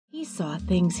He saw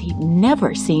things he'd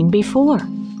never seen before.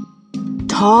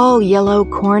 Tall yellow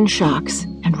corn shocks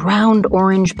and round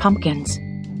orange pumpkins.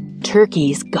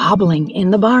 Turkeys gobbling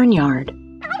in the barnyard.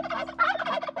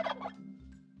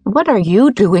 "What are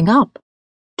you doing up?"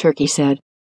 Turkey said.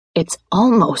 "It's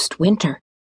almost winter.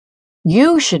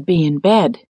 You should be in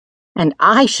bed, and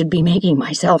I should be making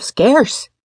myself scarce."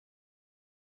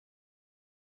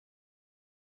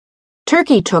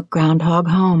 Turkey took Groundhog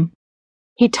home.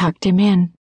 He tucked him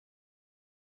in.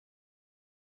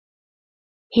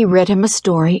 He read him a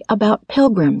story about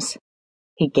pilgrims.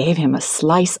 He gave him a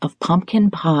slice of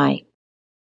pumpkin pie.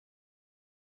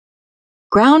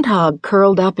 Groundhog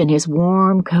curled up in his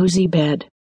warm, cozy bed.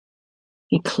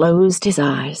 He closed his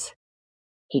eyes.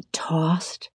 He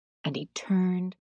tossed and he turned.